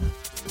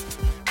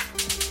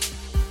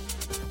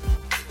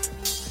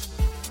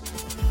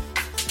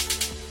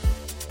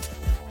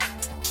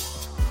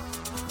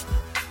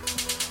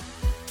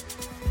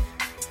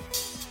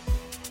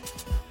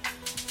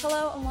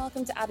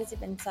Welcome to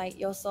Additive Insight,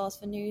 your source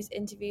for news,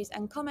 interviews,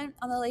 and comment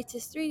on the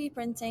latest 3D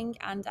printing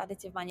and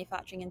additive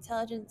manufacturing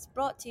intelligence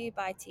brought to you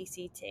by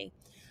TCT.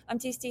 I'm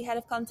TCT Head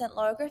of Content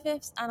Laura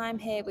Griffiths, and I'm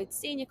here with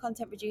Senior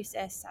Content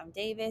Producer Sam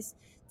Davis.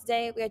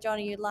 Today, we are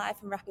joining you live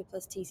from Rapid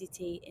Plus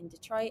TCT in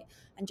Detroit,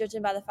 and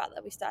judging by the fact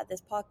that we started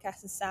this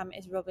podcast and Sam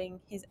is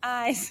rubbing his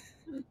eyes,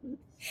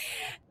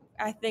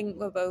 I think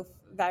we're both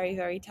very,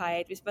 very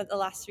tired. We spent the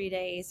last 3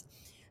 days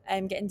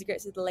getting to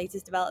grips with the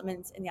latest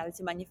developments in the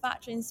additive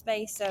manufacturing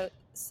space. So,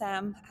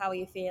 Sam, how are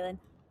you feeling?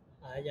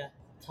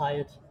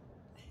 Tired.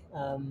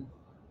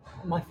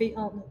 My feet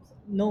aren't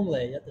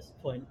normally at this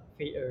point.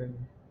 Feet are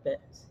in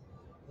bits.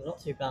 They're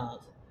not too bad,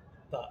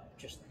 but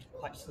just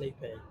quite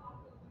sleepy.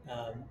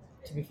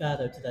 To be fair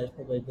though, today's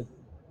probably the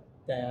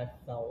day I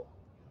felt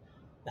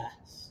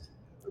best.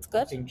 That's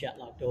good. I've been jet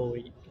lagged all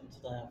week, and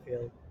today I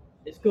feel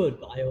it's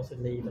good. But I also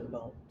leave in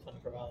about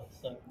 24 hours,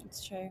 so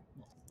It's true.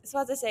 So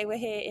as I say, we're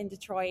here in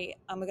Detroit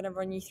and we're going to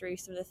run you through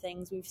some of the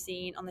things we've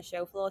seen on the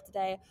show floor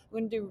today. We're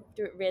going to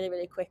do it really,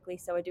 really quickly.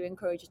 So I do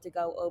encourage you to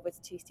go over to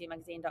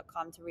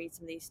tctmagazine.com to read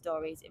some of these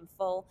stories in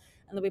full.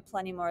 And there'll be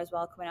plenty more as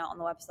well coming out on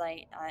the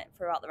website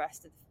throughout the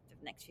rest of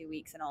the next few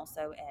weeks, and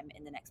also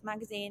in the next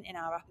magazine in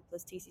our Rapid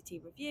Plus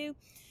TCT review.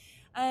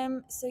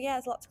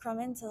 There's a lot to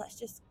cram in, so let's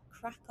just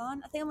crack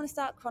on. I think I'm going to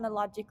start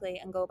chronologically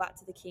and go back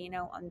to the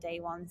keynote on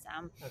day one,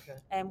 Sam.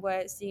 Okay.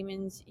 Where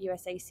Siemens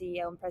USA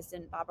CEO and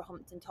President Barbara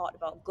Humpton talked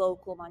about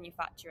global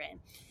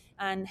manufacturing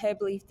and her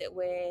belief that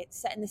we're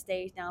setting the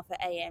stage now for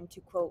AM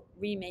to, quote,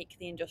 remake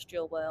the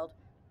industrial world.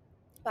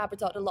 Barbara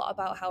talked a lot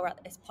about how we're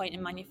at this point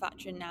in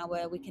manufacturing now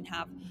where we can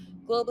have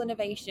global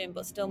innovation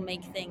but still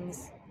make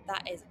things.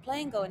 That is a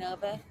plane going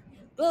over.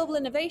 Global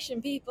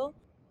innovation, people.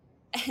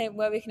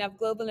 Where we can have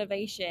global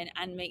innovation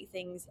and make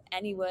things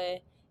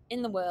anywhere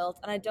in the world.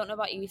 And I don't know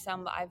about you,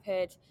 Sam, but I've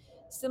heard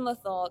similar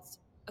thoughts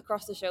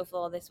across the show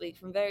floor this week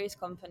from various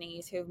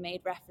companies who have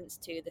made reference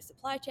to the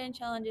supply chain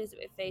challenges that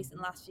we've faced in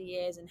the last few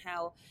years and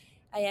how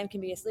AM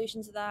can be a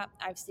solution to that.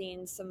 I've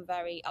seen some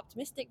very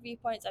optimistic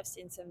viewpoints. I've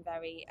seen some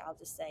very, I'll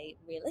just say,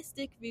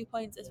 realistic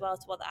viewpoints as well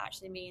to what that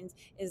actually means.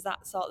 Is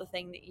that sort of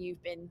thing that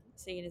you've been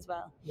seeing as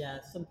well? Yeah,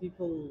 some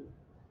people.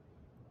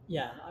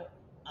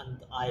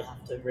 I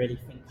have to really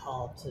think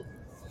hard to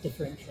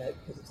differentiate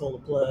because it's all a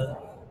blur.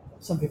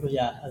 Some people,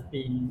 have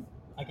been,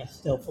 I guess,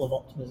 still full of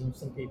optimism.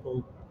 Some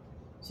people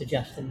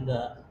suggesting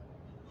that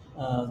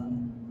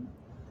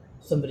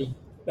somebody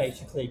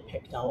basically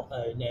picked out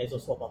a nasal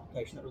swab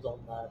application that was on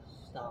their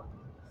stand,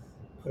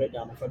 put it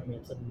down in front of me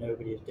and said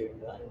nobody is doing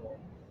that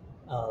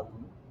anymore,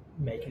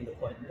 making the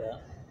point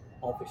that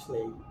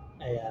obviously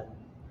AM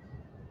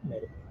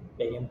made a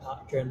big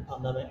impact during the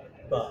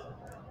pandemic, but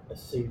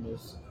as soon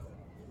as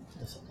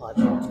the supply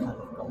chain's kind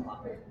of gone back,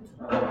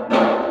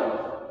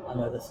 I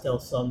know there's still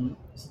some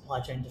supply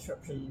chain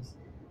disruptions,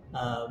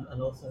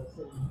 and also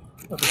some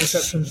other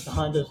disruptions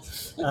behind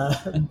us,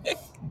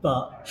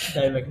 but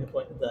they're making the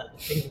point that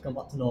things have gone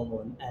back to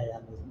normal and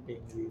AM isn't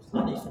being used,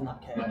 at least in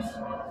that case.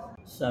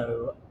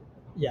 So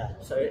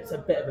it's a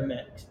bit of a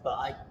mix,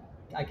 but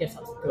I guess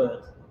that's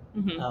good.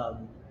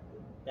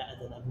 Better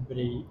than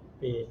everybody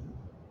being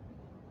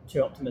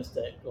too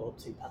optimistic or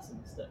too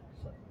pessimistic.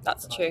 So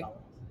that's true.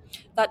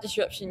 That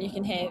disruption you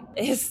can hear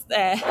is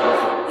the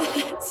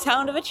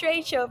sound of a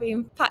trade show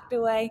being packed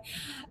away.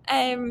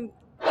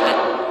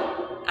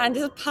 And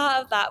as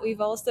part of that,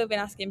 we've also been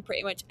asking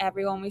pretty much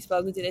everyone we've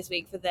spoken to this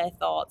week for their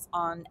thoughts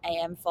on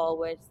AM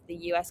Forward, the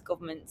US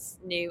government's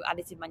new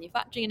additive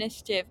manufacturing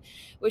initiative,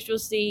 which will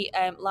see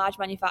large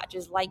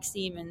manufacturers like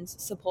Siemens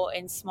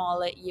supporting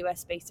smaller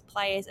US-based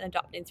suppliers and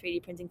adopting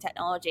 3D printing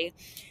technology.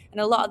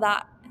 And a lot of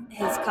that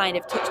has kind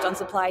of touched on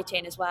supply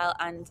chain as well.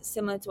 And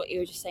similar to what you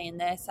were just saying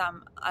there,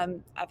 Sam,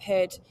 I've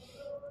heard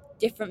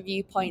different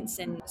viewpoints,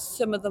 and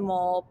some of the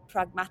more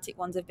pragmatic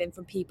ones have been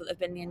from people that have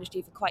been in the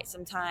industry for quite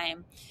some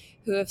time,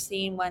 who have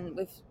seen when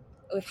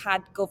we've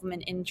had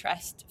government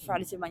interest for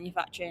additive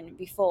manufacturing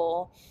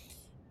before,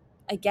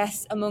 I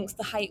guess amongst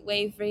the hype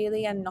wave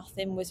really, and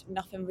nothing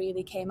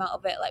really came out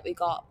of it. Like, we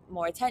got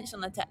more attention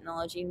on the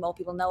technology, more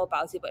people know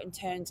about it, but in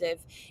terms of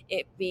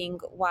it being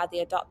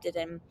widely adopted,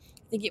 and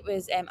I think it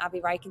was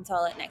Avi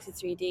Reichenthal at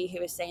Nexus 3D who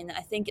was saying that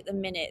I think at the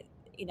minute,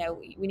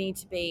 we need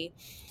to be,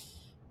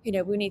 we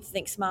need to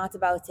think smart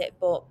about it,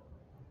 but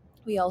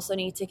we also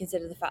need to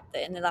consider the fact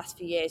that in the last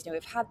few years,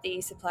 we've had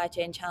these supply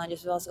chain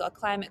challenges. We've also got a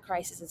climate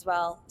crisis as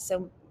well.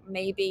 So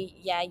maybe,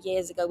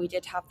 years ago we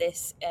did have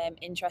this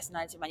interest in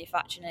additive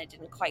manufacturing and it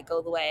didn't quite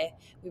go the way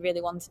we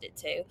really wanted it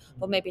to.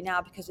 But maybe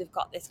now, because we've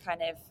got this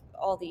kind of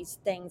all these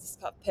things, this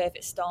kind of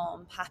perfect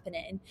storm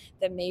happening,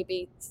 then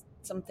maybe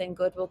something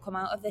good will come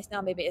out of this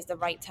now. Maybe it's the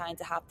right time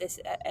to have this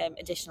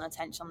additional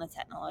attention on the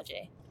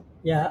technology.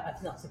 Yeah, I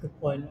think that's a good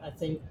point. I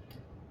think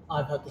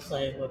I've heard the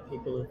same where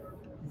people have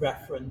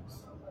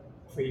referenced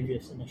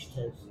previous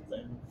initiatives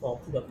that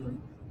involve the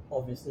government.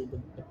 Obviously, the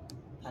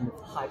kind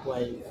of hype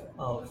wave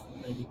of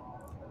maybe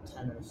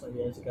 10 or so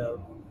years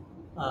ago.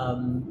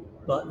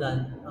 But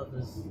then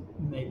others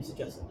maybe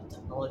suggest that the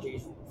technology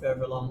is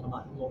further along and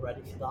might be more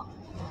ready for that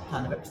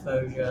kind of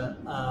exposure.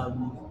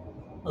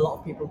 a lot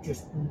of people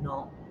just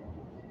not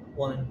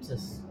wanting to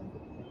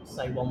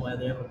say one way or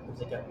the other because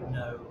they don't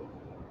know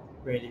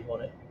really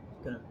what it's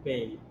going to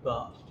be.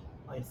 But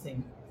I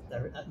think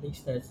at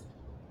least there's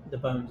the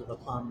bones of a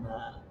plan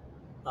there,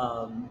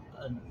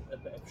 and a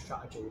bit of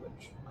strategy,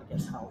 which I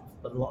guess helps.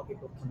 But a lot of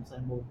people come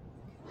saying, well,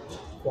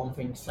 one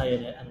thing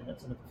saying it and then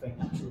it's another thing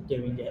actually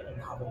doing it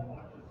and having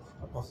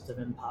a positive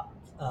impact.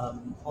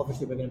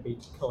 Obviously, we're going to be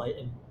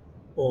collating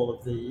all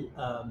of the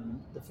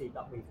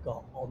feedback we've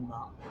got on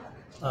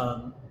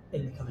that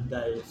in the coming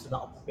days, so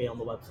that'll be on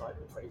the website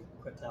pretty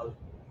quickly, I would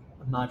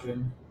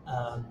imagine.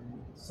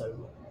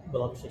 So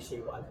we'll obviously see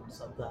what everyone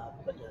said there,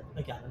 but yeah,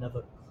 again,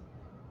 another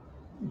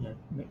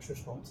mixed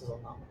responses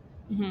on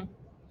that. Mm-hmm.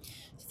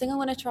 So I think I'm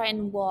going to try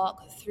and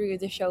walk through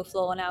the show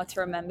floor now to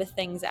remember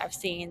things that I've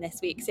seen this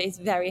week. So it's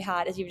very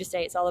hard, as you just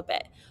say, it's all a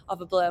bit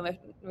of a blur.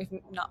 We've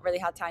not really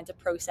had time to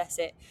process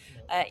it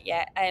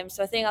yet.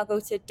 So I think I'll go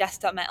to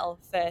Desktop Metal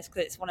first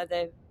because it's one of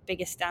the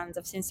biggest stands.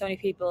 I've seen so many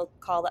people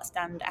call that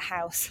stand a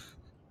house.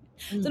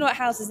 I don't know what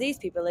houses these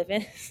people live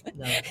in.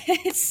 No.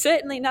 It's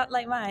certainly not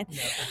like mine.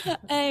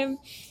 No.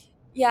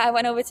 Yeah, I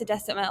went over to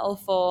Desktop Metal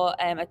for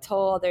a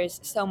tour. There's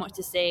so much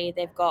to see.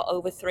 They've got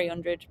over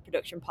 300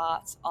 production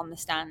parts on the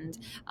stand.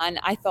 And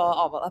I thought,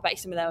 oh, well, I bet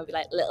some of them would be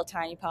like little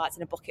tiny parts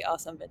in a bucket or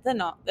something. They're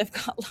not. They've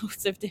got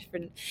loads of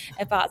different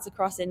parts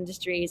across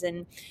industries.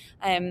 And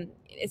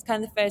it's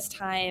kind of the first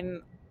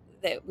time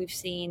that we've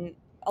seen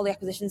all the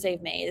acquisitions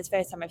they've made. It's the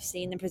first time I've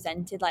seen them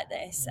presented like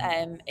this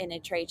in a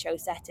trade show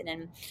setting.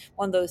 And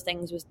one of those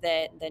things was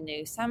the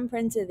new SAM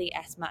printer, the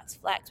S-Max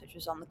Flex, which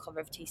was on the cover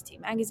of TCT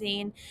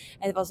magazine.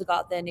 And they've also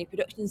got the new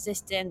production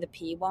system, the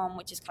P1,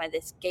 which is kind of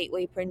this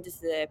gateway printer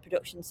to the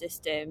production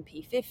system,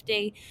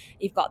 P50.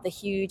 You've got the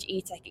huge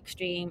eTech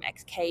Extreme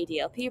XK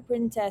DLP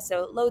printer.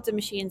 So loads of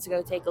machines to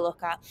go take a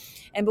look at.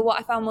 But what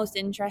I found most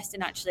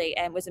interesting actually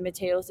was the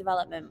materials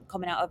development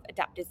coming out of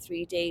Adaptive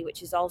 3D,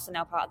 which is also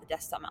now part of the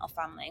Desktop Metal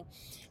family.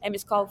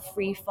 It's called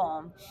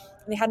Freeform.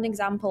 They had an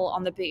example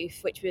on the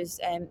booth, which was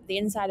the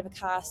inside of a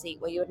car seat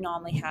where you would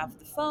normally have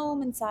the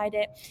foam inside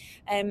it.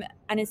 And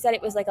instead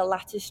it was like a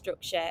lattice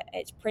structure.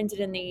 It's printed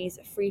in these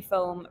free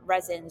foam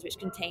resins, which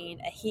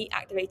contain a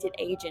heat-activated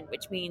agent,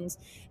 which means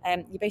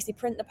you basically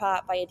print the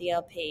part via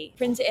DLP,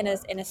 print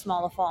it in a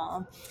smaller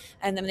form,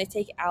 and then when they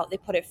take it out, they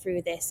put it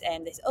through this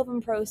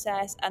oven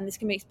process, and this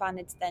can be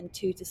expanded to then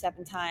 2 to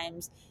 7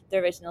 times the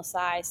original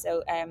size.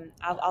 So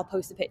I'll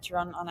post a picture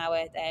on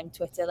our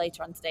Twitter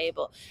later on today,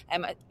 but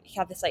you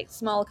have this like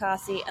small car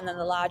seat and then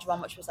the large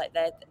one, which was like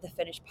the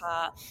finished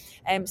part.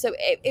 So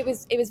it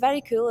was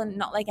very cool and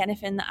not like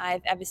anything that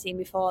I've ever seen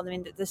before. I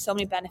mean, there's so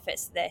many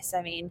benefits to this.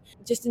 I mean,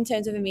 just in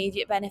terms of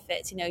immediate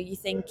benefits, you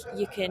think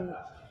you can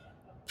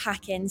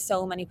pack in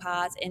so many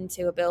parts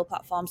into a build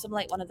platform, something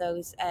like one of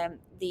those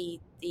the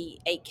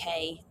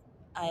 8K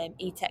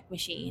eTech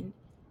machine.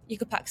 You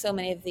could pack so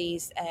many of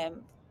these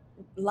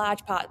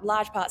large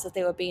parts as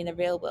they would be in the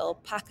real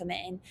world, pack them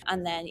in,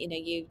 and then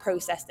you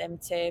process them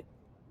to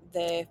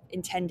the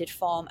intended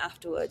form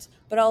afterwards.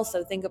 But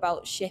also think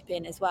about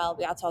shipping as well.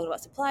 We are talking about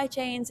supply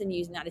chains and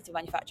using additive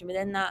manufacturing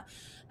within that.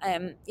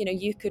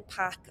 You could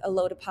pack a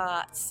load of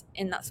parts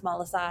in that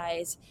smaller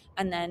size,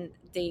 and then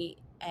the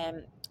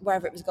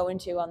wherever it was going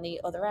to on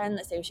the other end,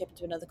 let's say we're shipping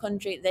to another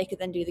country, they could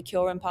then do the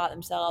curing part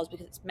themselves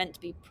because it's meant to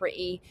be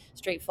pretty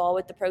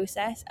straightforward, the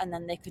process, and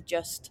then they could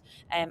just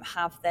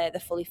have the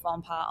fully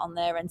formed part on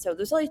there. And so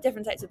there's all these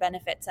different types of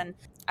benefits, and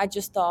I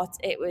just thought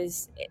it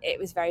was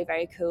very,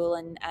 very cool.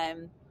 And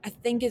I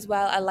think as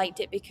well I liked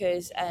it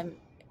because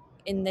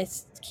in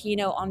this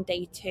keynote on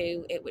day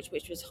 2,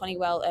 which was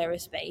Honeywell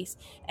Aerospace,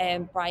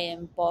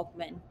 Brian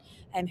Borgman,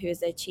 who is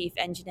their chief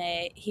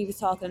engineer, he was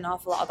talking an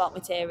awful lot about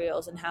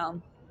materials and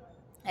how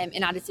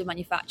in additive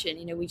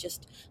manufacturing, we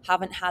just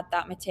haven't had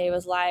that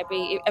materials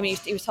library. I mean,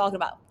 he was talking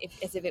about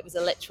as if it was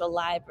a literal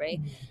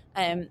library.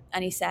 And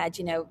he said,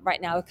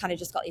 right now we've kind of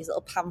just got these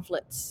little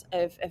pamphlets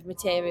of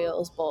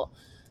materials, but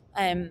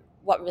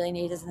what we really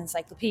need is an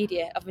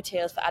encyclopedia of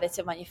materials for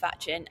additive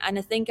manufacturing. And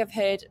I think I've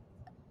heard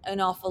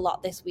an awful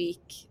lot this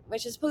week,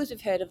 which I suppose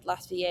we've heard of the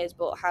last few years,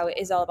 but how it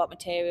is all about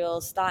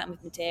materials, starting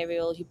with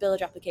materials. You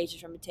build your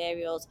applications from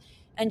materials.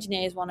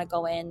 Engineers want to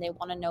go in, they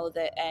want to know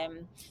that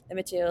the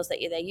materials that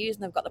they're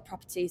using, they've got the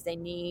properties they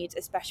need,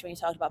 especially when you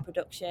talk about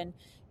production.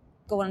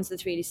 Going into the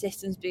 3D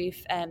Systems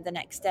booth the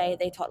next day,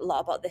 they talked a lot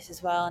about this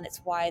as well, and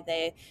it's why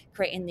they're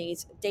creating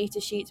these data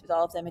sheets with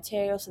all of their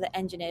materials so that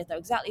engineers know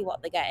exactly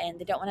what they're getting.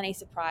 They don't want any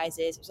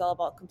surprises. It's all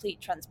about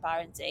complete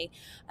transparency.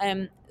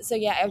 So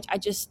yeah,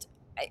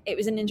 it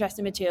was an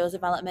interesting materials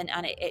development,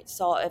 and it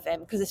sort of,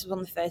 because this was one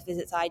of the first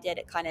visits I did,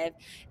 it kind of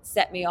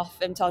set me off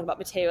talking about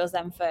materials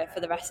then for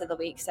the rest of the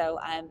week. So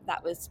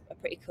that was a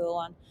pretty cool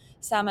one.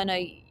 Sam, I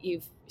know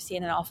you've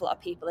seen an awful lot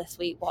of people this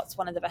week. What's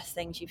one of the best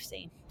things you've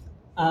seen?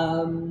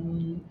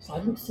 So I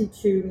didn't see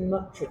too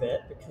much of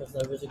it because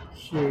there was a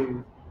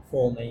queue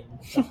forming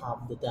to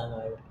have the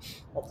demo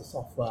of the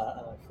software,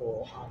 and I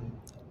thought I'm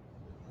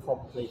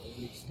probably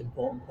the least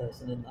important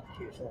person in that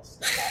queue, so I'll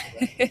step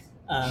out of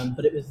it.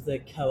 But it was the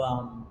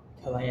Coam,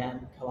 I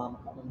can't remember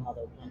how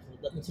they pronounce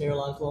it, that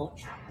Materialize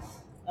launch.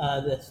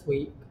 this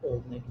week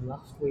or maybe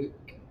last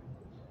week,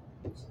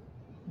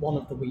 one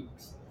of the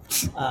weeks,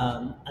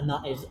 and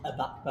that is a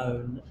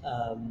backbone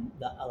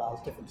that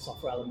allows different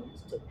software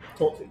elements to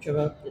talk to each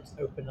other. It's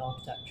open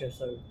architecture,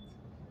 so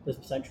there's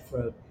potential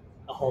for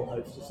a whole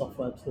host of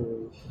software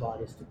tool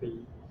providers to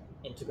be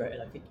integrated.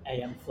 I think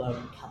AMFlow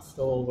and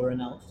Castor were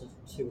announced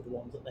as two of the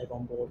ones that they've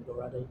onboarded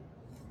already.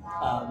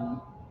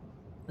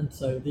 And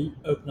so the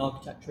open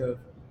architecture of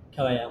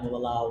CoAM will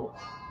allow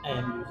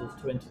AM users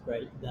to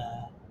integrate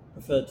their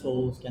preferred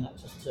tools, gain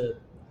access to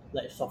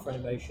latest software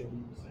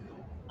innovations,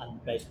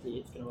 and basically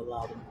it's going to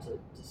allow them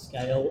to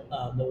scale.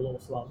 They will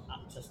also have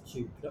access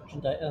to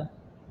production data,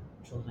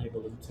 which will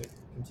enable them to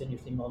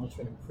continuously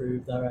monitor and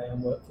improve their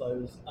AM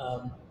workflows.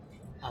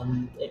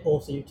 And it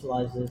also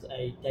utilizes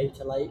a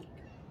data lake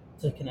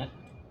to connect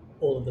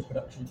all of the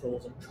production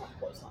tools and track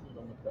what's happening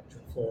on the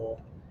production floor.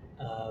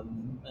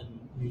 And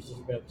users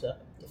will be able to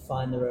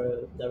define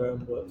their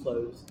own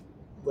workflows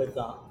with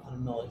that kind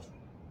of knowledge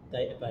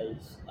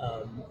database,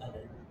 and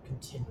then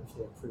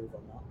continuously improve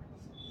on that.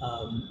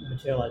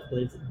 Materialize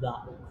believes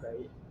that will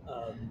create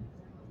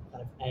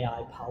kind of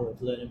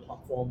AI-powered learning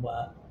platform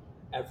where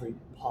every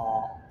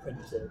part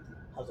printed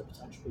has a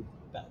potential to be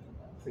better than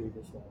the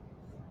previous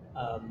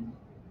one.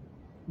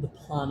 The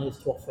plan is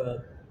to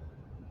offer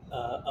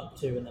up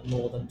to and then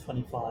more than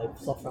 25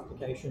 software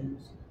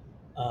applications.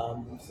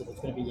 So there's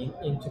going to be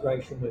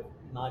integration with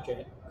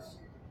Magix,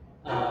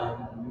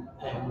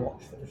 and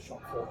Watch for the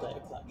shop floor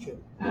data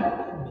collection,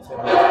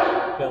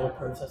 material build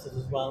processes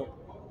as well,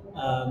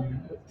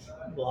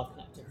 which will have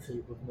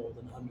connectivity with more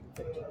than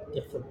 150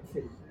 different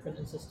 3D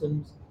printing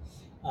systems.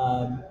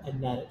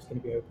 And then it's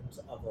going to be open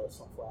to other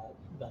software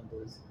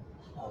vendors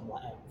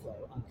like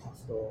Airflow and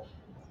Castor,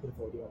 who've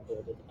already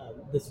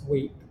onboarded. This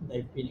week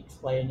they've been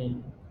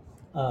explaining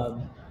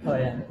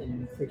CoAM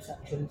in 3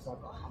 sections, so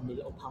I've got a handy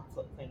little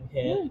pamphlet thing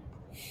here.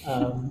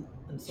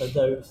 And so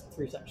those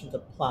 3 sections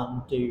are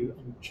plan, do,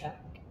 and check.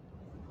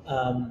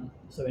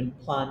 So in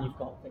plan, you've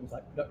got things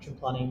like production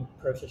planning,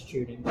 process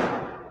tuning,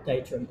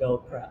 data and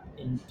build prep.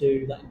 In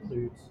do, that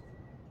includes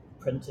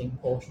printing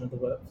portion of the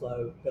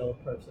workflow,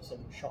 build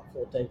processing, shop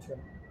floor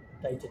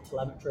data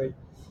telemetry,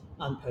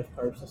 and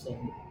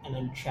post-processing. And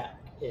then check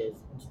is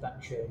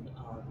inspection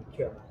and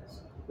QMS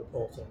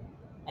reporting.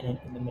 And then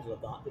in the middle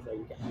of that is where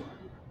you get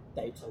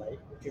data lake,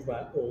 which is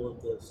where all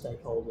of the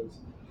stakeholders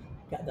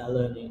get their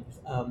learnings.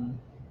 And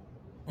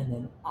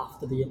then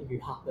after the interview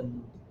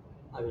happened,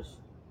 I was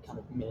kind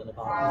of milling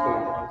about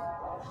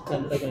the booth.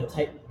 Then they're going to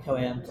take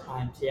CoAM to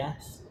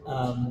IMTS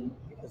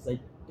because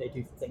they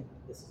do think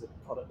this is a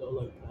product that will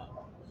open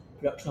up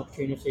production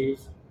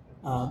opportunities.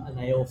 And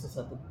they also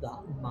said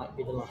that might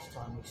be the last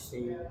time we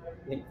see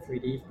Link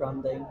 3D's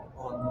branding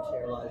on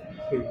Materialize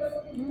booth,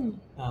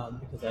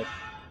 because they're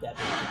being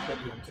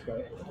completely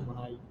integrated. And when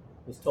I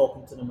was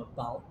talking to them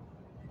about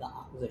that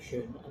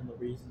acquisition and the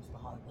reasons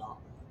behind that,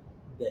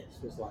 this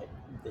was like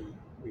the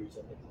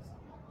reason.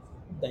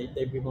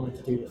 They've been wanting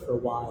to do this for a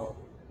while,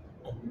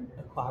 and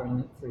acquiring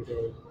Link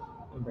 3D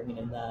and bringing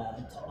in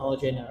their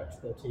technology and their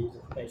expertise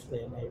has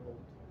basically enabled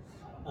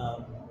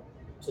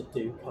to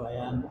do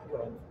CoAM,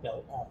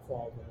 built off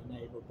of and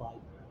enabled by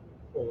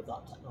all of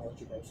that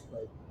technology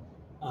basically.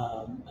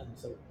 And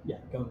so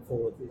going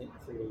forward, the Link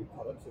 3D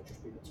products will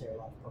just be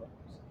Materialize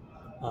products,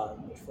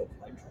 which looks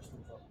quite interesting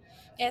as well.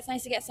 Yeah, it's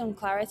nice to get some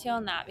clarity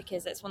on that,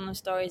 because it's one of those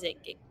stories.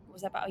 It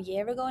was about a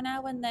year ago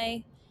now when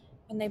they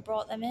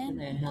brought them in. And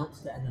they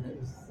announced it, and then it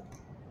was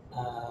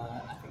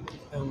I think it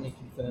was only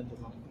confirmed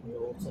in like the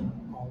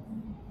autumn of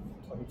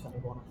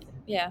 2021. I think.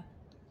 Yeah.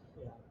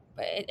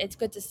 But it's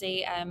good to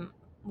see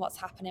what's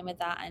happening with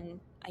that, and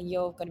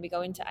you're going to be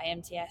going to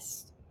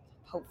IMTS,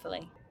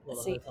 hopefully. Well,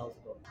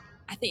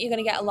 I think you're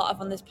going to get a lot of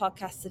on this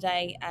podcast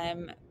today.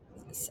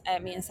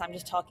 Me and Sam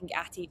just talking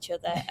at each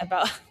other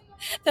about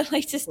the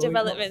latest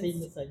developments. We've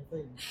not seen the same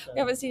things. So. We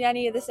haven't seen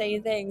any of the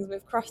same things.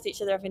 We've crossed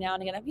each other every now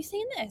and again. Have you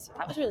seen this?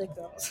 That was really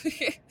cool.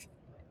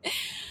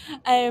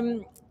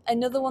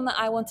 Another one that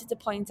I wanted to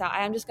point out,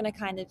 I am just going to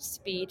kind of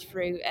speed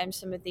through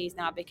some of these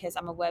now, because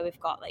I'm aware we've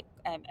got like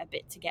a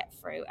bit to get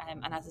through,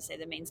 and as I say,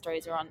 the main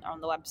stories are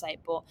on the website.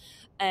 But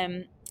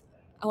I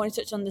want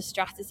to touch on the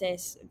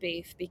Stratasys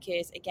booth,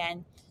 because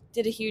again,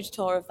 did a huge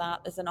tour of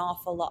that. There's an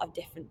awful lot of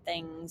different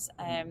things,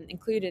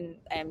 including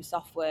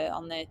software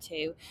on there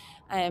too.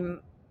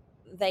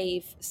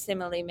 They've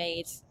similarly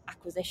made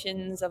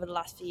acquisitions over the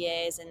last few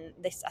years, and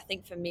this, I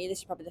think for me, this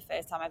is probably the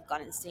first time I've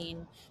gone and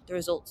seen the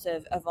results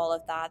of all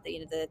of that.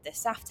 The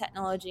SAF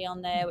technology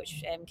on there,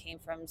 which came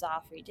from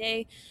Xar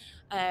 3D,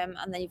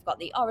 and then you've got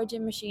the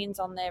Origin machines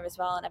on there as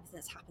well, and everything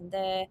that's happened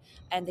there,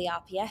 and the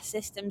RPS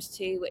systems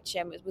too, which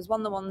was one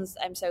of the ones.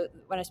 So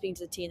when I was speaking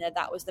to the team there,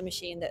 that was the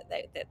machine that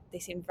they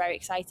seemed very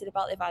excited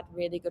about. They've had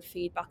really good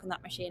feedback on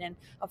that machine, and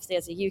obviously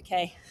as a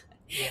UK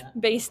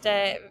based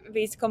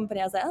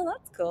company, I was like, oh,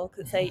 that's cool,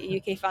 because it's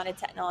a UK founded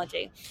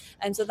technology,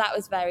 and so that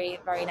was very,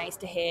 very nice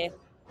to hear.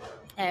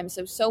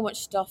 So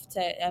much stuff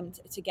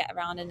to get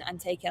around and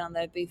take in on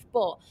their booth.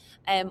 But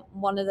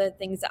one of the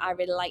things that I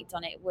really liked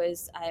on it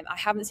was I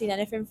haven't seen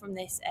anything from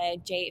this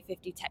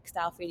J850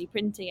 textile 3D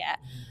printer yet,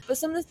 but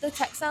some of the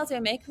textiles they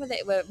were making with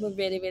it were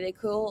really, really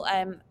cool.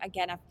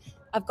 Again,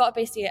 I've got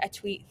basically a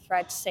tweet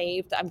thread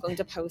saved that I'm going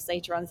to post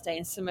later on today,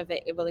 and some of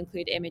it will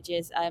include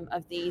images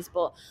of these,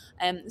 but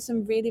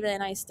some really, really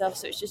nice stuff.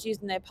 So it's just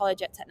using the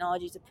PolyJet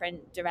technology to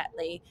print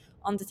directly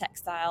onto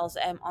textiles,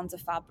 onto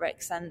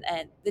fabrics, and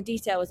the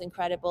detail was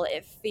incredible.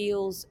 It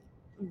feels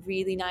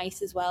really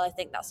nice as well. I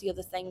think that's the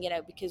other thing,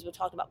 because we're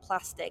talking about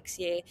plastics,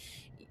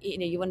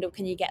 you wonder,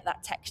 can you get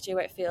that texture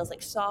where it feels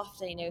like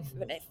soft, and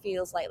it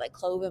feels like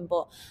clothing,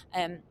 but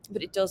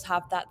it does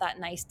have that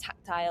nice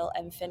tactile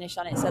finish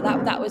on it. So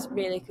that was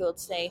really cool to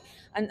see,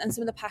 and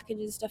some of the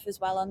packaging stuff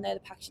as well on there, the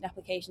packaging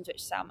applications,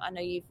 which Sam, I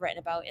know you've written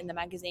about in the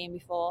magazine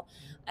before.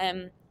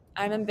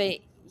 I remember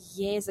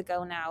years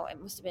ago now,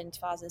 it must have been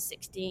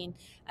 2016,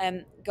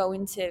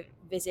 going to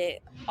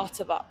visit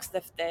Otterbox.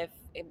 They've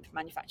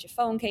manufactured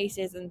phone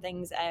cases and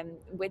things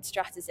with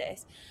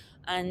Stratasys,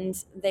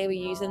 and they were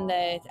using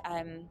the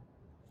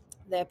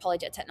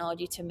PolyJet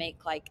technology to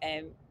make like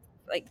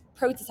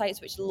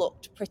prototypes which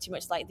looked pretty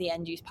much like the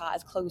end use part,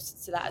 as close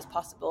to that as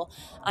possible.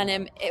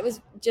 And it was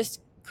just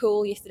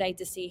cool yesterday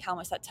to see how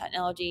much that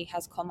technology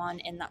has come on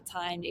in that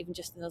time, even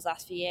just in those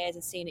last few years,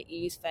 and seeing it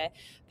used for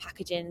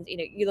packaging.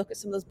 You look at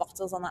some of those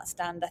bottles on that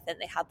stand. I think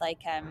they had like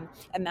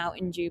a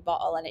Mountain Dew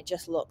bottle, and it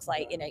just looks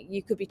like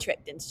you could be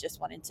tricked into just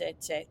wanting to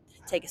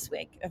take a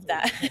swig of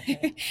that.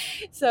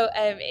 So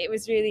it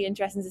was really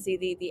interesting to see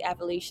the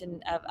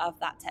evolution of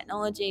that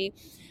technology.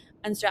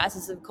 And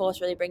Stratasys, of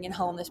course, really bringing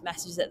home this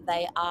message that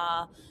they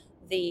are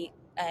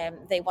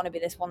they want to be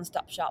this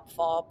one-stop shop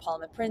for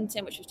polymer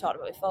printing, which we've talked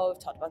about before. We've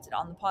talked about it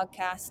on the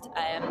podcast,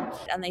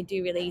 and they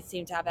do really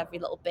seem to have every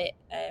little bit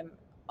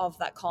of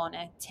that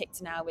corner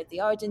ticked now, with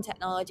the Origin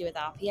technology, with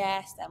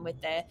RPS, and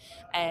with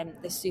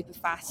the super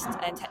fast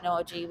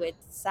technology with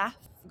SAF.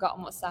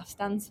 Forgotten what SAF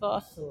stands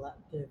for.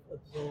 Selective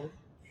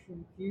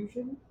absorption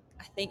fusion.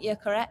 I think you're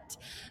correct.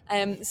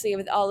 So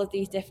with all of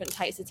these different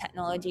types of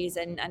technologies,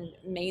 and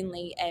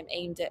mainly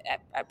aimed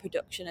at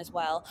production as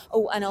well.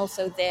 Oh, and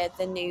also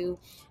the new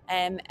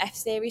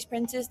F-series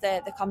printers,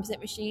 the composite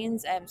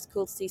machines. It's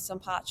cool to see some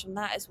parts from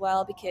that as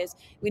well, because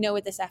we know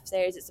with this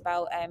F-series it's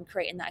about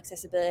creating that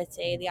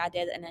accessibility, the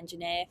idea that an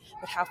engineer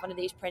would have one of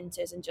these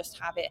printers and just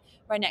have it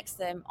right next to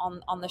them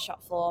on the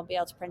shop floor and be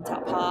able to print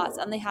out parts.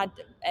 And they had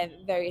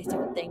various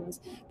different things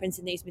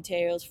printing these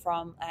materials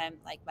from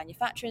like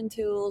manufacturing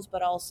tools,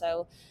 but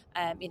also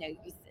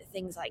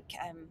things like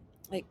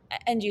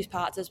end use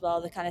parts as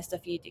well, the kind of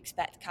stuff you'd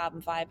expect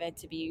carbon fiber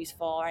to be used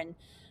for.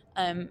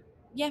 And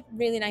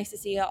really nice to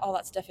see all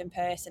that stuff in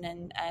person.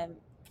 And I'm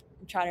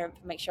trying to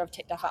make sure I've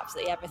ticked off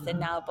absolutely everything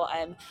now, but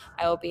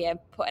I will be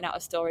putting out a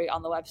story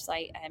on the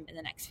website in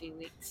the next few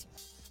weeks.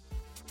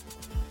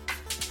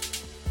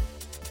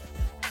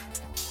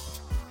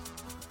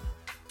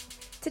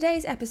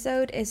 Today's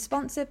episode is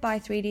sponsored by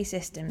 3D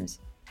Systems.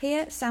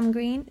 Here, Sam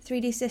Green,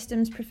 3D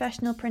Systems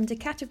Professional Printer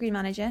Category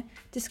Manager,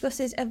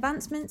 discusses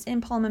advancements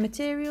in polymer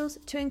materials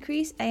to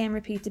increase AM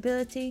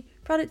repeatability,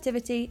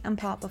 productivity, and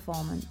part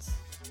performance.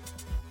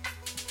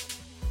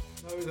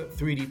 I know that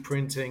 3D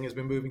printing has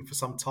been moving for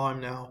some time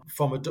now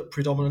from a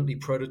predominantly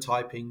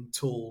prototyping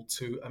tool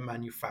to a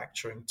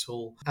manufacturing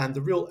tool. And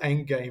the real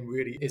end game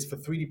really is for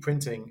 3D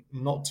printing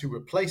not to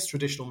replace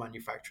traditional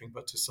manufacturing,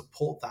 but to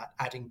support that,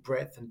 adding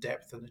breadth and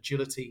depth and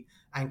agility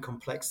and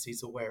complexity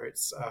to where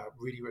it's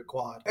really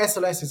required.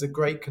 SLS is a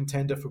great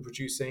contender for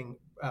producing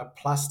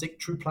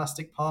true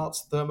plastic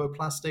parts,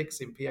 thermoplastics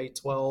in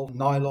PA12,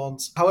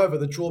 nylons. However,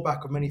 the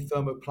drawback of many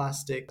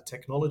thermoplastic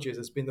technologies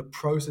has been the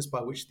process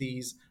by which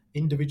these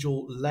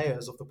individual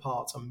layers of the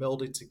parts are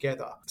melded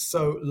together.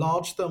 So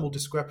large thermal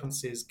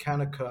discrepancies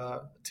can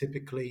occur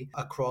typically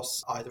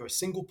across either a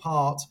single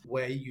part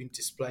where you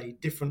display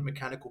different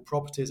mechanical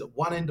properties at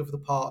one end of the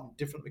part and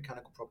different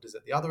mechanical properties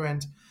at the other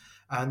end.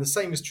 And the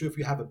same is true if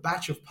you have a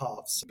batch of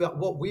parts. But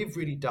what we've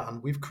really done,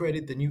 we've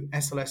created the new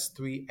SLS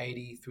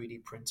 380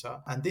 3D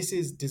printer. And this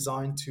is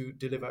designed to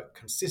deliver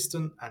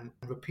consistent and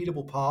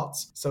repeatable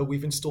parts. So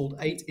we've installed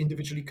 8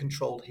 individually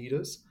controlled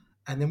heaters.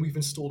 And then we've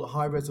installed a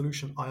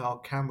high-resolution IR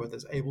camera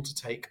that's able to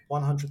take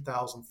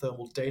 100,000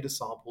 thermal data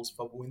samples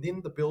from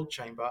within the build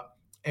chamber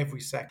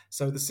every second.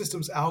 So the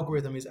system's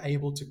algorithm is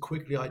able to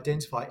quickly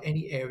identify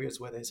any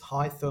areas where there's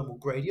high thermal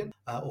gradient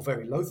or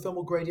very low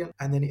thermal gradient,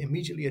 and then it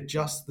immediately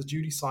adjusts the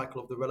duty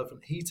cycle of the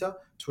relevant heater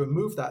to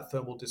remove that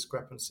thermal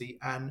discrepancy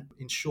and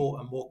ensure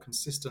a more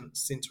consistent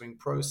sintering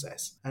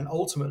process. And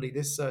ultimately,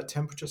 this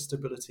temperature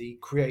stability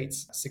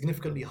creates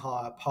significantly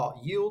higher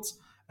part yields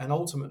and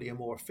ultimately a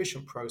more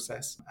efficient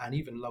process and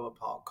even lower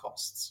part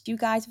costs. You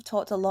guys have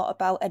talked a lot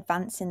about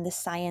advancing the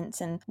science,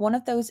 and one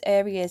of those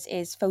areas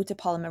is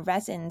photopolymer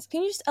resins.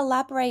 Can you just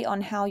elaborate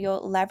on how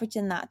you're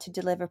leveraging that to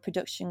deliver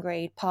production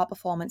grade part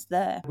performance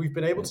there? We've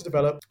been able to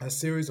develop a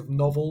series of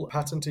novel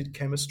patented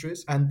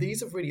chemistries, and these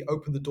have really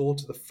opened the door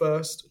to the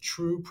first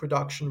true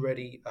production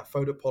ready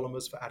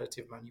photopolymers for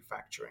additive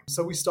manufacturing.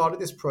 So we started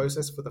this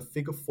process for the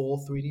Figure 4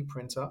 3D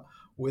printer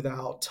with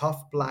our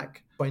tough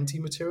black 20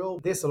 material.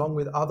 This, along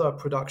with other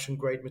production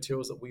grade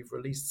materials that we've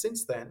released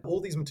since then,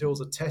 all these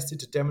materials are tested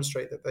to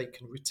demonstrate that they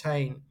can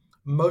retain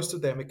most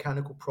of their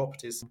mechanical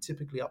properties,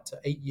 typically up to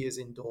 8 years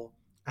indoor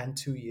and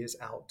 2 years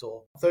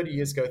outdoor. 30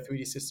 years ago,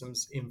 3D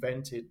Systems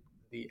invented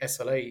the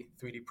SLA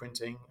 3D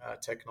printing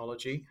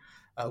technology,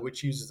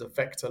 which uses a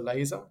vector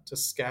laser to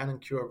scan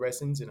and cure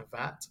resins in a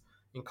vat.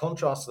 In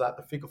contrast to that,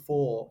 the Figure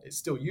 4, it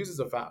still uses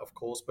a vat, of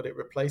course, but it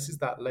replaces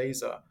that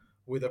laser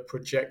with a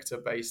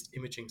projector-based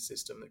imaging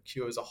system that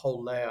cures a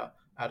whole layer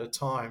at a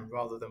time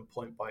rather than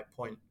point by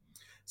point.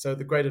 So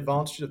the great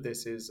advantage of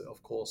this is,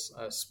 of course,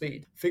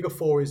 speed. Figure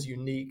 4 is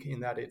unique in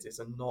that it is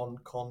a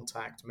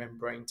non-contact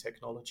membrane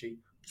technology,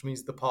 which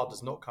means the part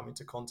does not come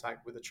into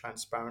contact with a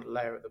transparent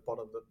layer at the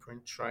bottom of the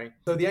print tray.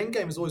 So the end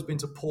game has always been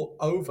to port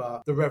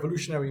over the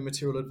revolutionary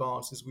material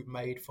advances we've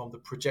made from the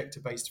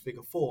projector-based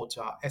Figure 4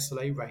 to our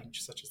SLA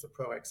range, such as the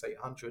Pro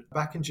X800.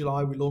 Back in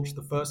July, we launched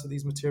the first of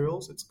these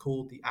materials. It's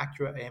called the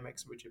Accura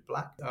AMX Rigid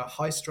Black, a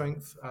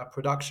high-strength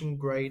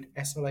production-grade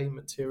SLA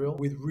material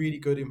with really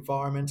good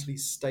environmentally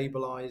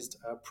stabilized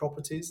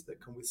properties that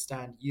can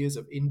withstand years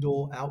of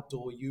indoor,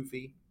 outdoor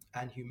UV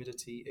and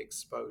humidity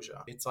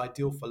exposure. It's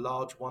ideal for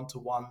large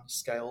one-to-one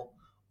scale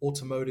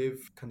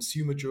automotive,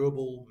 consumer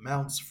durable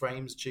mounts,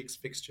 frames, jigs,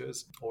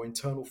 fixtures, or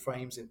internal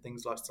frames in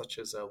things like such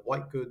as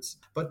white goods.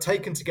 But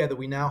taken together,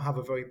 we now have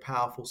a very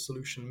powerful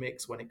solution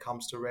mix when it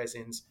comes to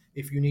resins.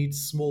 If you need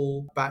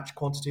small batch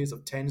quantities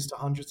of tens to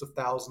hundreds of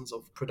thousands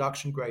of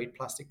production grade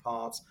plastic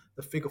parts,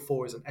 the Figure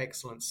 4 is an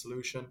excellent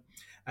solution.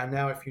 And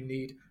now if you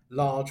need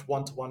large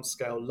one-to-one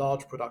scale,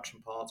 large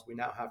production parts, we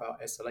now have our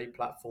SLA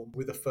platform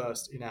with the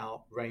first in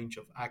our range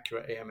of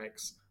Accura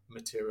AMX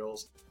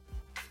materials.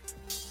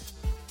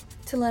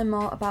 To learn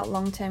more about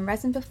long-term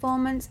resin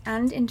performance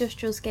and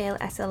industrial scale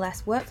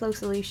SLS workflow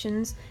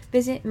solutions,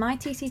 visit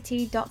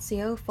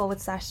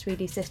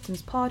mytct.co/3D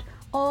Systems Pod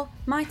or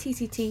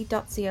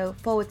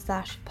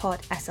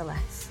mytct.co/pod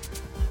SLS.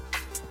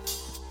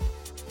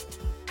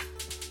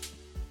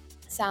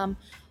 Sam,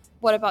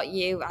 what about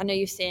you? I know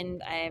you've seen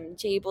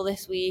Jabil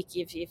this week.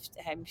 You've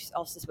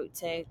also spoke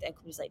to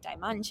companies like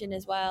Dimension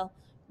as well.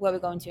 Where are we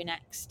going to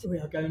next? We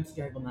are going to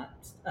Jabil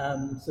next. I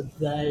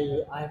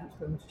haven't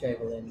spoken to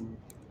Jabil in.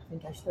 I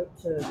think I spoke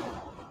to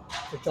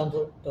John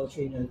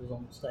Dolcino, who was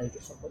on the stage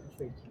at some point this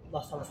week.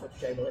 Last time I spoke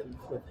to Jabil, it was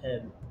with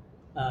him.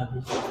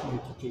 He's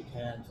moved to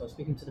GKN, so I was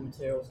speaking to the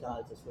materials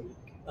guys this week,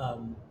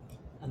 and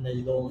they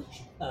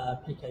launched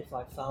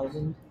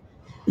PK5000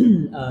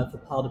 for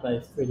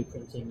powder-based 3D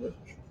printing,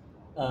 which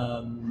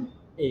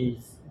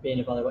is being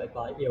evaluated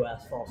by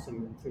EOS,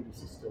 Farsoon, and 3D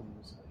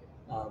Systems.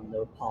 There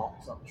were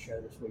parts at the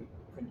show this week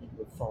printed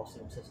with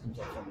Farsoon systems,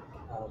 I think.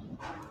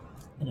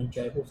 And then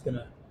Jabil's going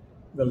to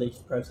release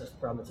process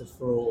parameters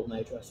for all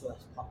major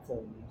SLS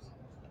platforms.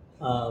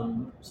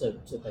 So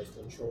to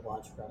basically ensure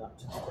widespread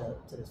access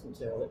to this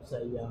material. It's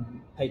a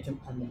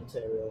patent pending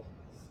material,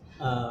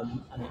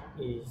 and it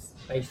is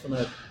based on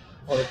a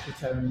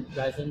polycetone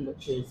resin,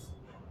 which is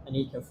an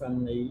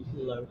eco-friendly,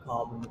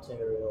 low-carbon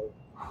material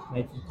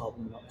made from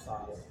carbon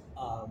monoxide.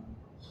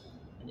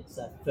 And it's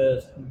their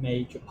first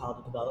major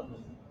powder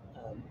development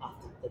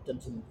after they've done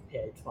some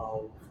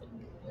PA12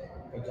 and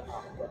things like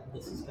that. But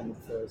this is kind of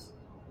the first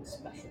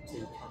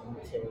specialty kind of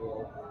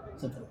material,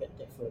 something a bit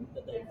different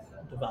that they've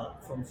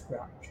developed from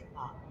scratch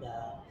at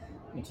their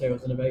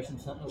Materials Innovation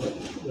Centre,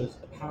 which was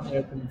apparently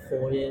opened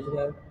 4 years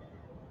ago,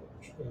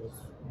 which is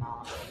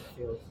now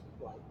feels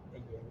like a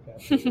year ago.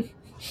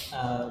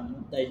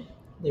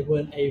 They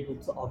weren't able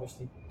to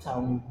obviously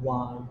tell me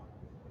why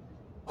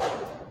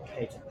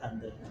patent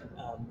pending.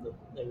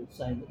 They were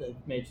saying that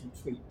they've made some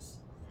tweaks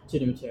to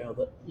the material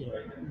that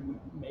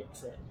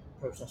makes it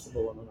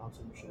processable on an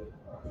atom machine,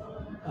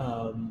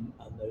 and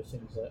those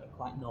things are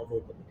quite novel,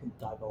 but they couldn't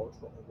divulge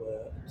what they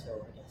were until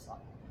I guess that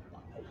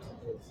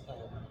patent is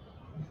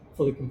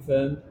fully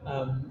confirmed.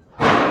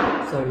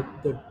 So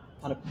the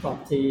kind of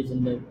properties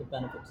and the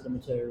benefits of the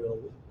material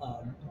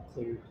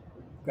include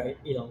great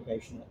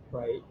elongation at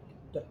break,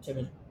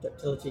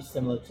 ductility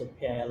similar to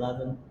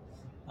PA11.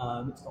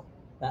 It's got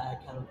better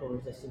chemical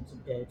resistance than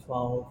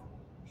PA12,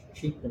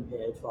 cheaper than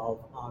PA12,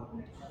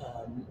 and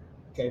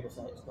Jabil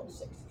said it's got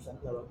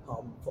 60% lower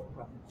carbon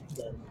footprint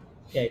than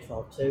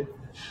PA12 too.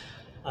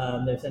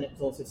 They've said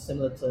it's also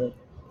similar to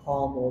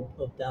Palm or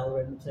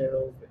Delrin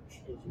materials,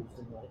 which is used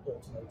in like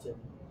automotive,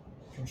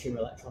 consumer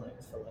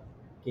electronics for like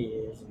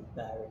gears and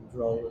bearings,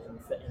 rollers and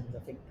fittings. I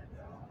think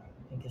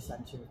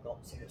Accenture have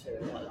got some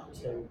material like that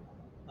too.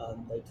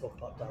 They talk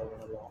about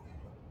Delrin a lot.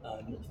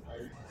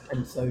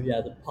 And so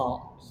the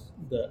parts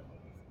that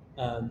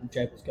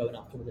Jabil's going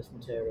after with this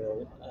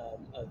material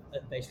are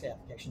basically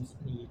applications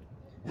that need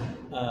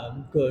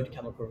good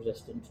chemical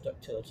resistance,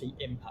 ductility,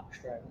 impact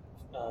strength,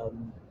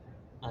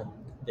 and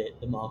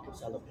the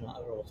markets they're looking at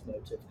are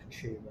automotive,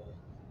 consumer,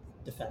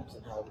 defence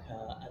and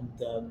healthcare.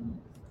 And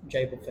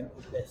Jabil think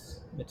that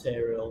this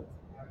material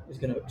is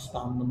going to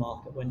expand the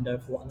market window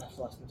for what an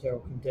SLS material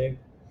can do.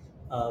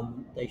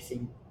 They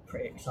seem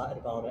pretty excited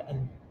about it,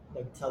 and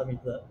they were telling me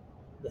that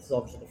this is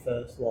obviously the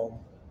first one,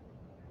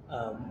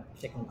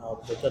 particularly in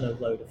powder. They've done a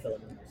load of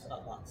filaments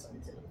at that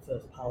centre. The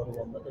first powder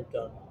one that they've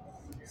done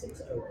since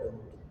it opened.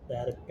 They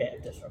had a bit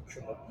of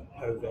disruption with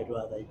COVID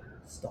where they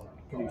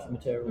stopped producing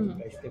materials and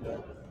basically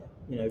were,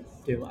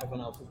 doing what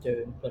everyone else was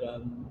doing. But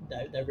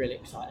they're really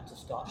excited to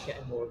start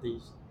getting more of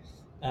these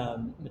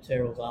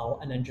materials out.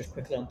 And then just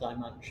quickly on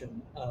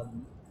Dimension,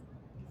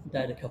 they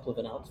had a couple of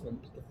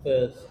announcements. The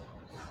first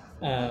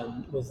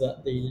was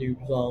that the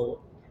Lubrizol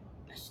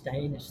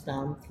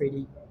Estan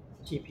 3D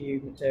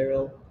GPU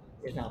material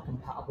is now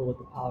compatible with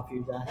the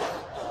PowerFuse S.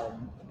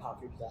 The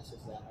PowerFuse S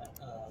is their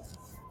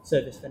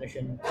surface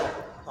finishing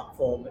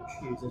platform which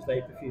uses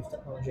VaporFuse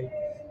technology.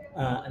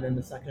 And then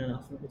the second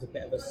announcement was a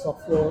bit of a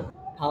software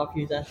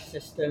PowerFuse S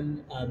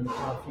system, the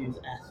PowerFuse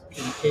S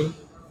PT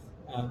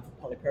for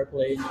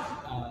polypropylene.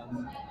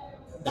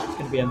 That's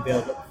going to be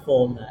unveiled at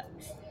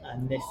Formnext,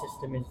 and this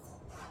system is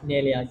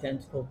nearly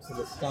identical to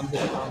the standard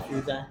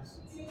PowerFuse S,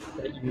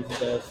 but it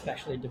uses a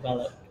specially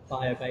developed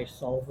bio-based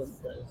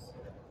solvent that has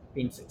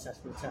been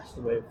successfully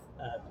tested with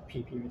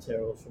PP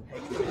materials from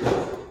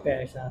HPP,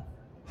 BASF,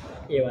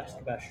 EOS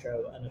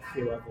Covestro, and a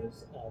few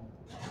others.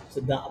 So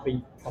that'll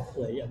be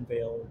properly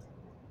unveiled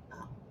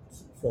at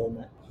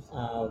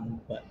Formnext,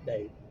 but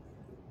they,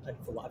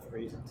 for whatever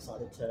reason,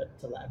 decided to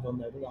let everyone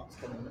know that that's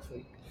coming this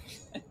week.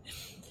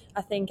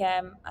 I think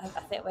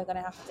we're going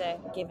to have to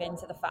give in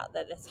to the fact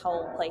that this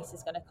whole place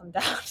is going to come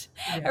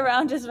down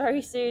around us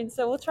very soon.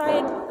 So we'll try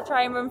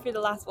and run through the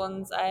last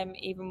ones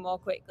even more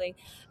quickly.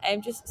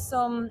 Just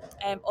some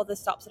other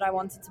stops that I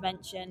wanted to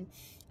mention.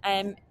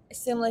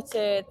 Similar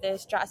to the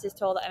Stratasys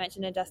tool that I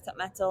mentioned in Desktop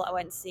Metal, I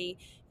went to see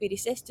 3D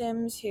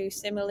Systems, who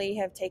similarly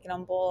have taken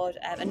on board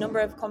a number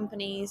of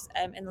companies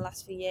in the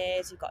last few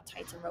years. You've got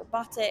Titan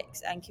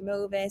Robotics and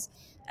Cumovis.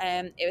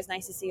 It was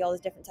nice to see all the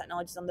different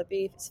technologies on the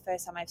booth. It's the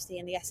first time I've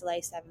seen the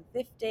SLA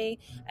 750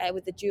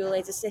 with the dual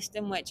laser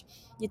system, which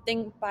you'd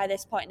think by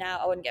this point now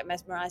I wouldn't get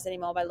mesmerised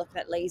anymore by looking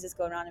at lasers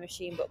going around a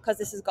machine, but because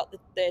this has got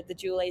the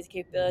dual laser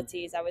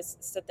capabilities, I was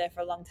stood there for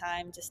a long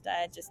time just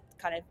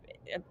kind of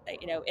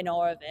in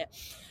awe of it.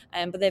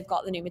 But they've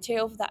got the new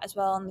material for that as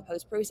well on the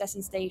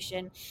post-processing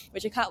station,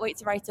 which I can't wait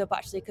to write up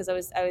actually, because I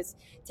was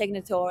taking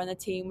a tour and the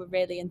team were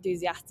really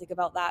enthusiastic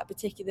about that,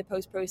 particularly the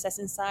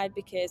post-processing side,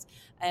 because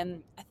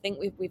I think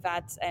we've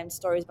had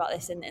stories about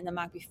this in the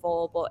mag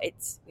before, but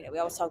it's, we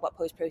always talk about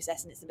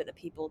post-processing. It's the bit that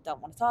people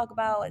don't want to talk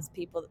about. It's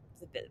the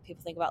bit that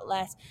people think about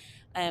less.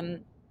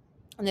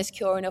 And this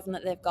curing oven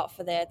that they've got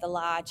for the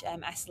large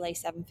SLA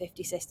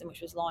 750 system,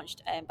 which was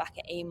launched back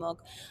at AMUG,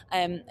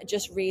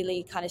 just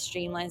really kind of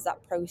streamlines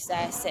that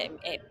process.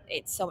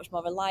 It's so much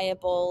more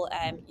reliable.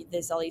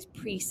 There's all these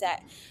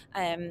preset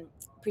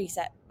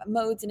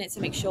modes in it to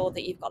make sure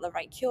that you've got the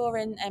right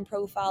curing and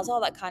profiles,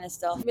 all that kind of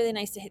stuff. Really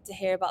nice to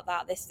hear about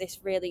that. This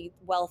really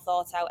well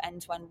thought out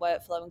end-to-end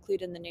workflow,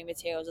 including the new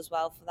materials as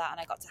well for that. And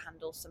I got to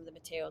handle some of the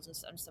materials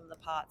and some of the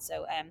parts.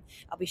 So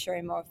I'll be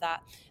sharing more of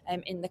that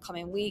in the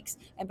coming weeks.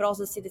 But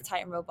also see the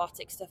Titan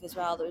Robotics stuff as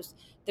well.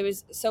 There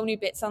was so many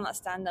bits on that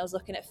stand. I was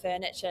looking at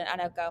furniture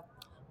and I'd go,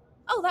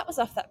 oh, that was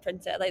off that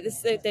printer. Like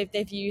this,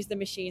 they've used the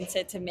machine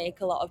to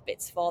make a lot of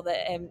bits for the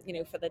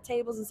for the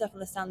tables and stuff on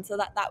the stand. So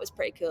that was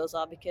pretty cool as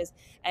well, because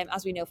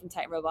as we know from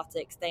Titan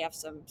Robotics, they have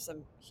some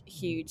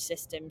huge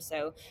systems.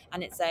 So,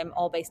 and it's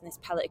all based on this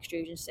pellet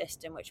extrusion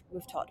system, which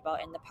we've talked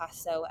about in the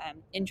past. So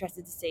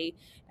interested to see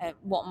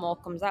what more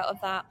comes out of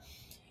that.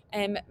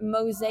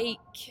 Mosaic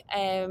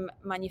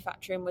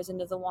Manufacturing was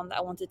another one that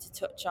I wanted to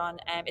touch on.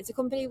 It's a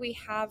company we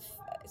have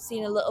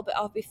seen a little bit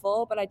of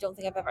before, but I don't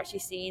think I've ever actually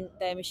seen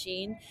their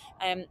machine.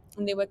 And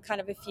they were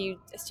kind of a few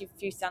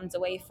stands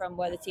away from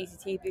where the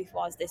TCT booth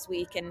was this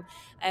week, and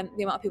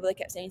the amount of people that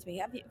kept saying to me,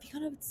 have you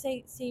gone over to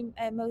see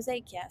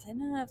Mosaic yet? I said,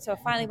 no. So I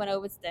finally went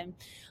over to them.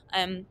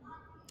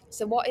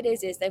 So what it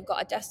is they've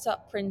got a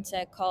desktop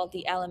printer called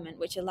the Element,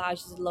 which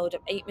allows you to load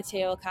up 8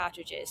 material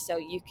cartridges, so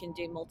you can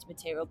do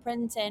multi-material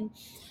printing.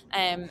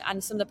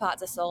 And some of the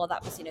parts I saw,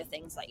 that was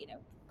things like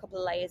a couple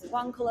of layers of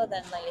one colour,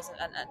 then layers of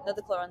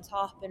another colour on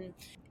top, and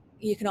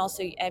you can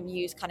also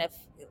use kind of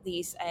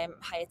these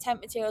higher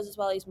temp materials as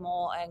well, these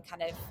more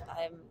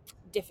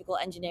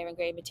difficult engineering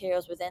grade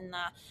materials within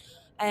that.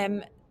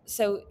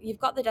 So you've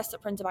got the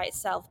desktop printer by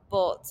itself,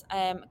 but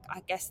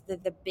I guess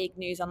the big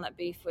news on that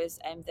booth was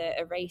the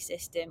array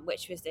system,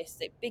 which was this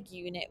big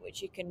unit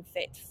which you can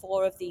fit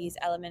 4 of these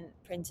Element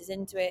printers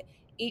into it,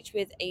 each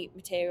with 8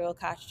 material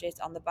cartridges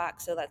on the back.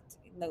 So that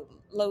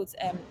loads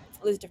of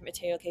different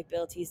material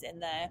capabilities in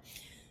there.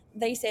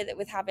 they say that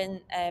with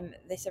having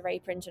this array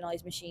printer and all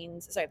these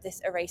machines,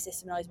 this array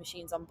system and all these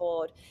machines on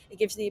board, it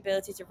gives you the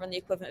ability to run the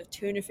equivalent of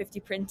 250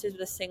 printers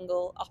with a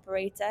single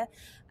operator.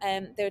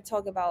 They would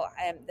talk about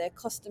their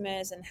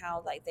customers and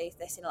how like they're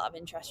seeing a lot of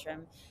interest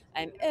from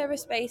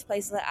aerospace,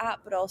 places like that,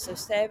 but also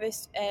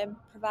service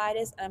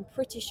providers. And I'm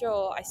pretty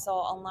sure I saw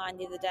online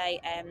the other day,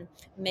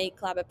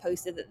 MakeLab had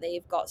posted that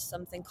they've got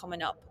something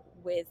coming up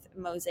with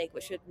Mosaic,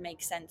 which would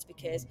make sense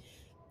because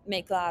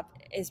MakeLab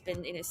has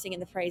been, singing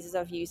the praises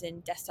of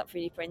using desktop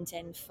 3D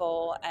printing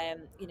for,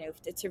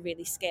 to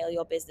really scale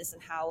your business,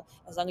 and how,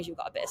 as long as you've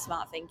got a bit of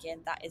smart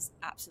thinking, that is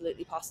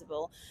absolutely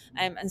possible.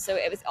 And so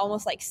it was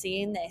almost like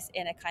seeing this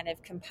in a kind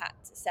of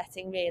compact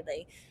setting,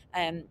 really.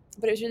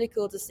 But it was really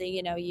cool to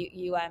see,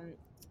 you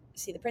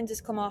see the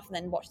printers come off and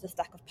then watch the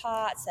stack of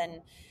parts,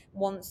 and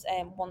once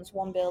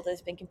one build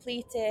has been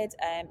completed,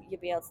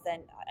 you'll be able to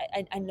then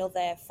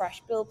another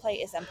fresh build plate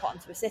is then put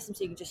onto a system,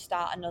 so you can just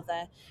start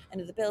another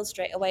build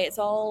straight away. It's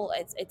all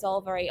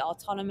very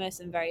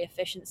autonomous and very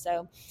efficient.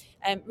 So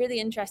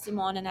really interesting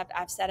one, and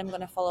I've said I'm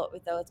going to follow up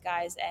with those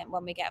guys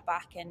when we get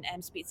back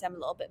and speak to them a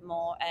little bit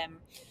more,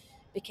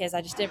 because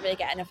I just didn't really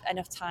get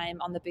enough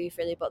time on the booth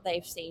really, but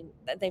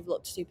they've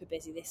looked super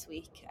busy this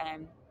week.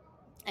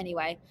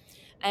 Anyway,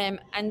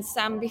 and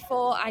Sam,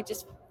 before I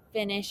just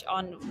finish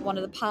on one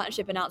of the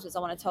partnership announcements I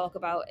want to talk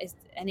about, is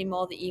any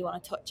more that you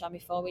want to touch on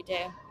before we do?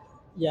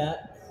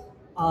 Yeah,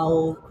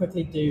 I'll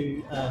quickly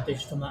do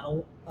Digital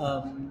Metal,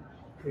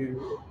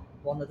 who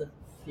one of the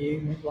few,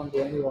 maybe one of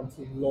the only ones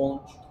who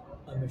launched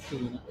a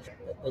machine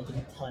that they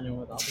didn't tell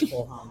anyone about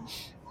beforehand.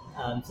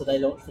 So they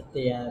launched the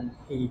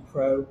DMP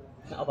Pro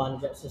metal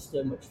binder jet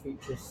system, which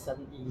features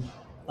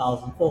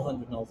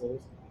 70,400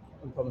 nozzles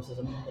and promises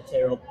a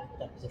material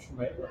deposition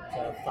rate of up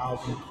to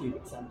 1,000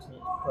 cubic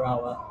centimeters per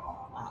hour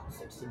at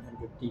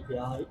 1,600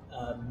 dpi.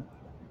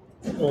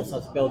 It also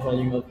has a build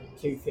volume of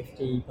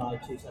 250 by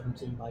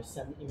 217 by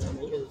 70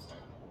 millimeters,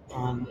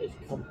 and is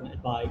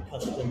complemented by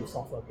custom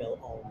software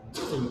built on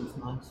Siemens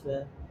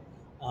MindSphere.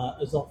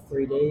 Azoth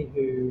 3D,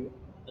 who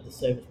are the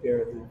service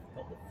bureau who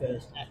got the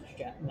first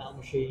X-Jet metal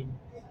machine,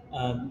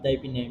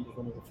 they've been named as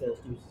one of the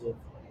first users of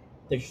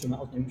Digital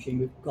Metal's new machine.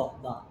 We've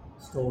got that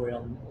story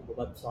on the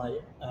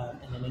website.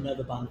 And then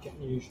another Banderjet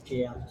news,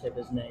 GE Additive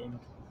has named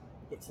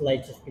its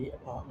latest beta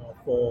partner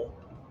for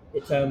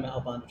its own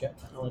metal Banderjet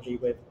technology,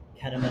 with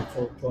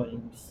Kennametal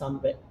joining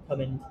Sandvik,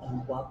 Cummins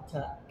and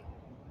Wabtec,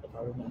 if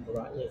I remember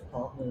rightly, as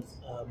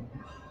partners.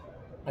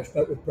 I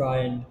spoke with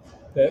Brian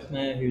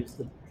Berkmeyer, who's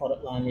the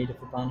product line leader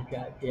for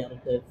Banderjet GE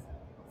Additive,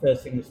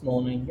 first thing this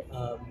morning,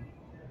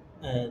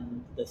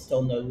 and there's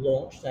still no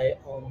launch date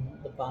on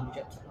the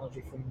Banderjet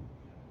technology from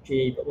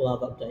GE, but we'll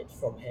have updates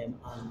from him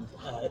and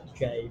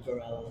Jay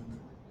Varela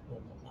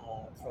from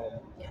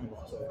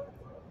Kennametal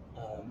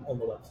on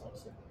the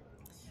website soon.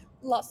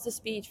 Lots to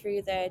speed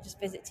through there. Just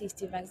visit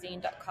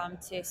tctmagazine.com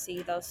to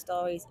see those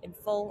stories in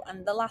full.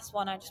 And the last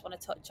one I just want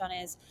to touch on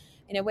is,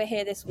 we're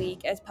here this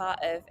week as part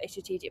of a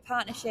strategic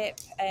partnership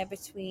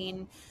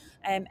between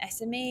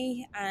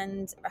SME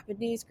and Rapid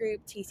News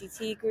Group,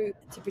 TCT Group,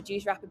 to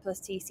produce Rapid Plus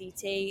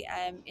TCT.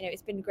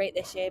 It's been great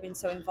this year, been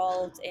so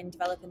involved in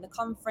developing the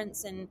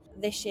conference, and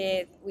this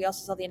year we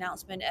also saw the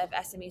announcement of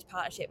SME's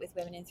partnership with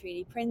Women in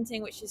 3D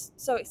Printing, which is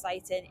so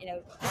exciting.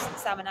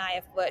 Sam and I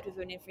have worked with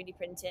Women in 3D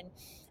Printing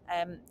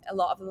a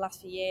lot over the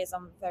last few years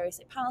on various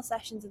panel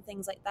sessions and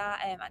things like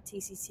that at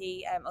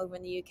TCT over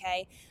in the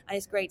UK, and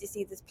it's great to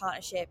see this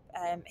partnership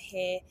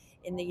here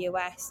in the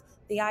US.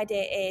 The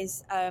idea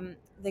is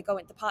the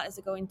partners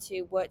are going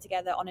to work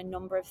together on a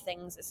number of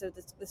things. So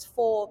there's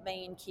four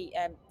main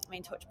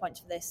touch points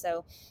for this.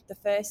 So the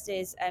first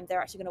is they're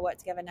actually going to work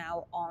together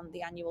now on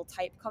the annual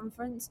TYPE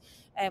conference,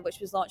 which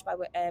was launched by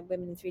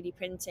Women in 3D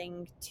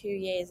Printing 2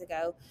 years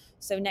ago.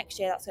 So next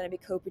year that's going to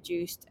be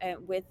co-produced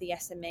with the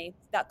SME.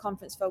 That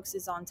conference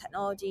focuses on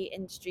technology,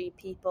 industry,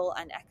 people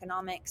and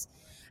economics.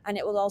 And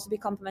it will also be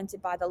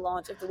complemented by the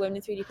launch of the Women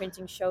in 3D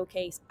Printing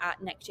Showcase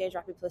at next year's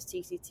Rapid Plus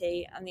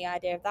TCT. And the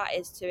idea of that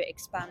is to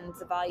expand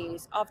the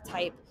values of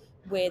TYPE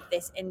with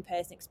this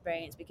in-person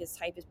experience, because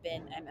TYPE has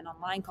been an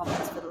online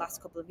conference for the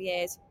last couple of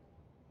years.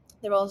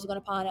 They're also going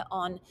to partner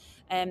on,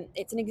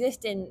 it's an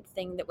existing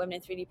thing that Women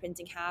in 3D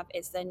Printing have.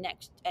 It's the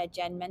Next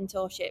Gen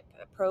Mentorship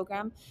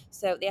Program.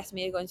 So the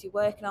SME are going to be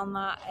working on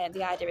that.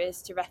 The idea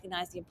is to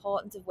recognise the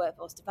importance of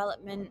workforce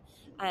development.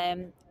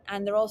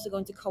 And they're also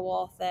going to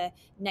co-author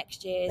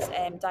next year's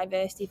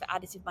Diversity for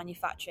Additive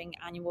Manufacturing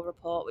annual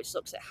report, which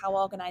looks at how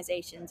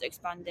organisations are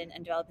expanding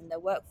and developing their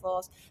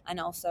workforce, and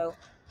also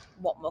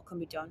what more can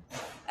be done.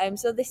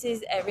 So this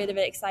is really,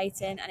 really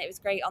exciting, and it was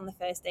great on the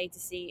first day to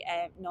see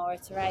Nora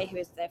Teray, who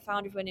is the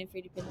founder of Women in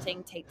 3D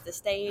Printing, take to the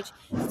stage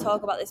to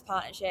talk about this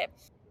partnership.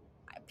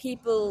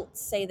 People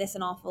say this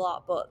an awful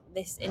lot, but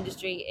this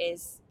industry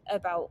is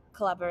about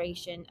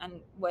collaboration and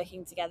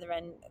working together,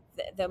 and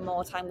the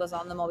more time goes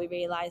on, the more we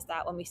realise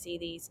that when we see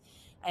these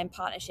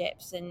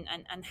partnerships and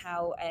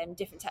how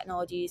different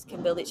technologies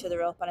can build each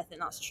other up. And I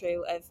think that's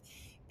true of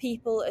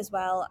people as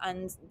well,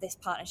 and this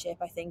partnership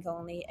I think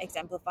only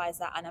exemplifies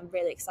that, and I'm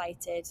really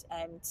excited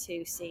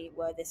to see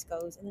where this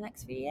goes in the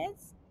next few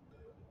years.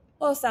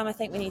 Well, Sam, I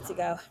think we need to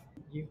go.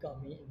 You've got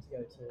a meeting to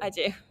go to. I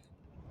do.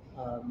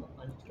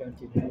 I need to go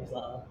into the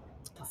newsletter.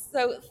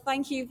 So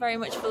thank you very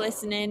much for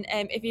listening.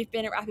 If you've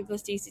been at Rapid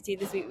Plus TCT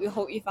this week, we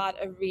hope you've had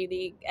a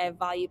really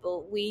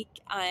valuable week.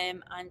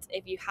 And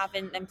if you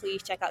haven't, then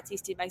please check out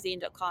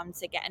tctmagazine.com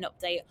to get an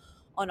update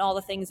on all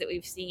the things that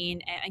we've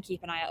seen, and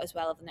keep an eye out as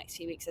well over the next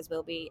few weeks, as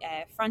we'll be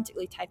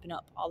frantically typing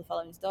up all the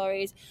following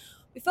stories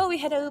before we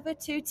head over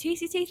to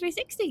TCT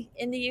 360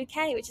 in the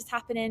UK, which is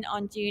happening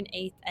on June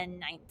 8th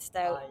and 9th.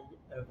 So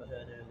I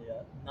overheard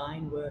earlier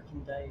 9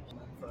 working days.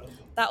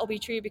 that will be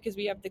true because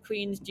we have the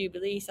Queen's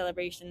Jubilee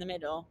celebration in the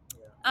middle,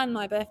 Yeah. and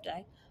my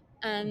birthday.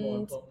 More And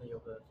importantly, your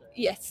birthday.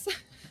 yes.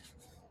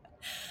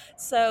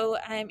 So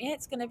yeah,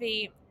 it's going to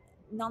be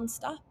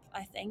non-stop,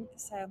 I think.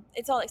 So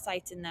it's all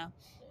exciting now.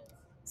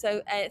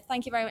 So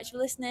thank you very much for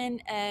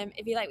listening.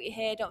 If you like what you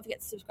hear, don't forget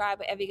to subscribe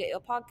wherever you get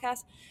your podcast.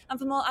 And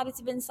for more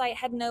additive insight,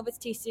 head on over to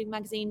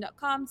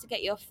tctmagazine.com to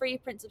get your free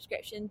print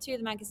subscription to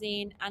the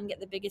magazine and get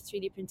the biggest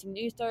 3D printing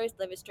news stories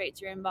delivered straight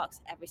to your inbox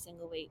every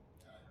single week.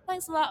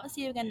 Thanks a lot. We'll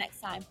see you again next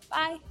time.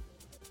 Bye.